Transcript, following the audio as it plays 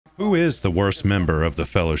Who is the worst member of the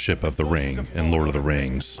Fellowship of the Ring in Lord of the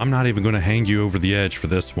Rings? I'm not even going to hang you over the edge for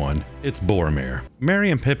this one. It's Boromir.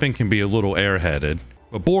 Merry and Pippin can be a little airheaded,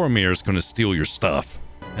 but Boromir is going to steal your stuff.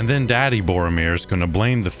 And then Daddy Boromir is going to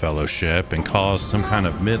blame the Fellowship and cause some kind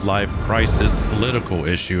of midlife crisis political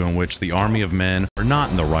issue in which the army of men are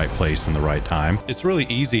not in the right place in the right time. It's really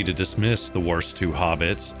easy to dismiss the worst two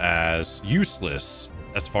hobbits as useless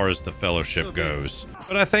as far as the Fellowship goes.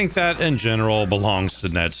 But I think that in general belongs to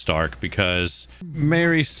Ned Stark because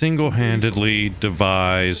Merry single-handedly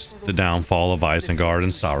devised the downfall of Isengard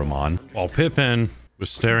and Saruman. While Pippin was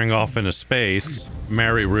staring off into space,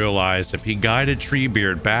 Merry realized if he guided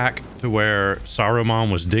Treebeard back to where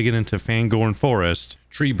Saruman was digging into Fangorn Forest,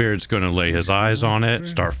 Treebeard's going to lay his eyes on it,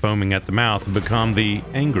 start foaming at the mouth, and become the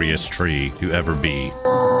angriest tree to ever be.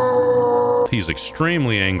 He's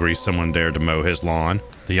extremely angry someone dared to mow his lawn,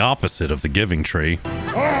 the opposite of the giving tree.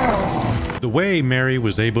 The way Merry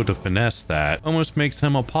was able to finesse that almost makes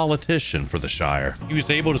him a politician for the Shire. He was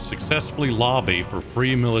able to successfully lobby for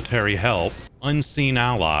free military help, unseen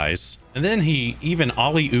allies, and then he even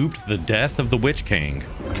ollie-ooped the death of the Witch King.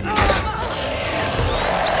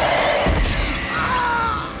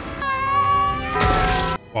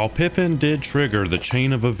 While Pippin did trigger the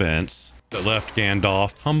chain of events that left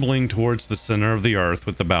Gandalf tumbling towards the center of the earth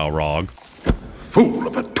with the Balrog. Fool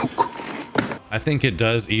of a took. I think it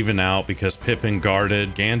does even out because Pippin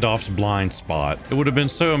guarded Gandalf's blind spot. It would have been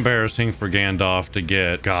so embarrassing for Gandalf to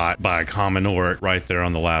get got by a common orc right there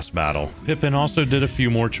on the last battle. Pippin also did a few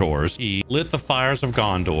more chores. He lit the fires of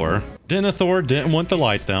Gondor. Denethor didn't want to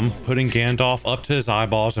light them, putting Gandalf up to his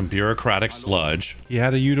eyeballs in bureaucratic sludge. He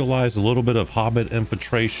had to utilize a little bit of hobbit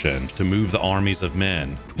infiltration to move the armies of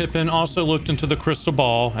men. Pippin also looked into the crystal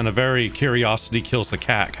ball in a very curiosity kills the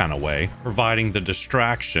cat kind of way, providing the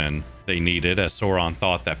distraction they needed, as Sauron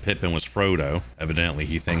thought that Pippin was Frodo. Evidently,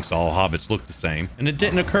 he thinks all hobbits look the same. And it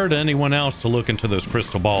didn't occur to anyone else to look into those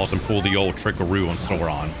crystal balls and pull the old trickaroo on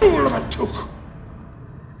Sauron. Fool of a took.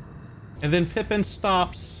 And then Pippin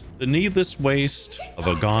stops the needless waste of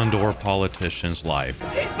a Gondor politician's life.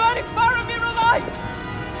 He's burning Boromir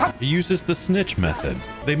alive! He uses the snitch method.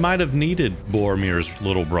 They might have needed Boromir's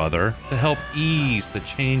little brother to help ease the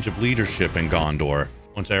change of leadership in Gondor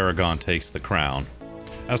once Aragorn takes the crown.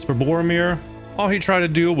 As for Boromir, all he tried to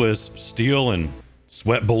do was steal and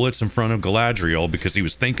sweat bullets in front of Galadriel because he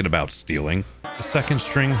was thinking about stealing. The second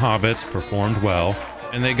string hobbits performed well,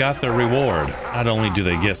 and they got their reward. Not only do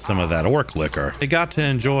they get some of that orc liquor, they got to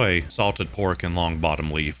enjoy salted pork and long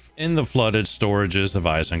bottom leaf in the flooded storages of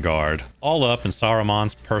Isengard, all up in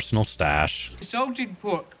Saruman's personal stash. Salted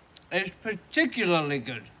pork is particularly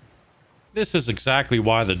good. This is exactly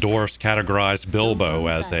why the dwarfs categorized Bilbo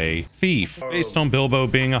as a thief, based on Bilbo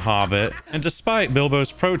being a hobbit, and despite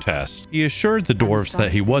Bilbo's protest, he assured the dwarfs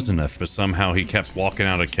that he wasn't a thief, but somehow he kept walking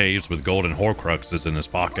out of caves with golden horcruxes in his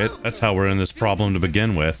pocket. That's how we're in this problem to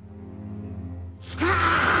begin with.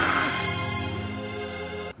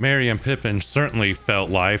 Merry and Pippin certainly felt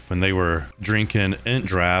life when they were drinking Ent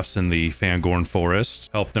drafts in the Fangorn Forest,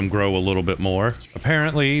 helped them grow a little bit more.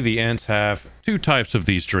 Apparently, the Ents have two types of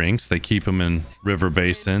these drinks. They keep them in river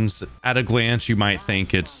basins. At a glance, you might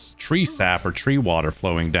think it's tree sap or tree water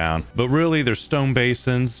flowing down, but really they're stone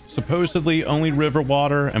basins, supposedly only river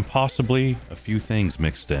water and possibly a few things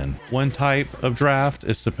mixed in. One type of draft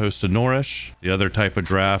is supposed to nourish. The other type of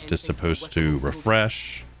draft is supposed to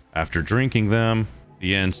refresh. After drinking them,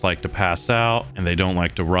 the Ents like to pass out, and they don't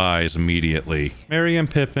like to rise immediately. Merry and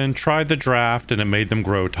Pippin tried the draft, and it made them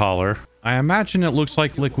grow taller. I imagine it looks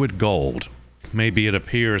like liquid gold. Maybe it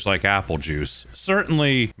appears like apple juice.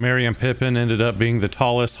 Certainly, Merry and Pippin ended up being the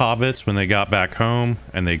tallest hobbits when they got back home,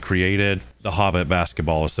 and they created the Hobbit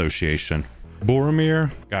Basketball Association.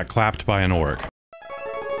 Boromir got clapped by an orc.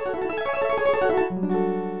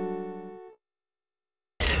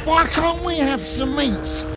 Why can't we have some meats?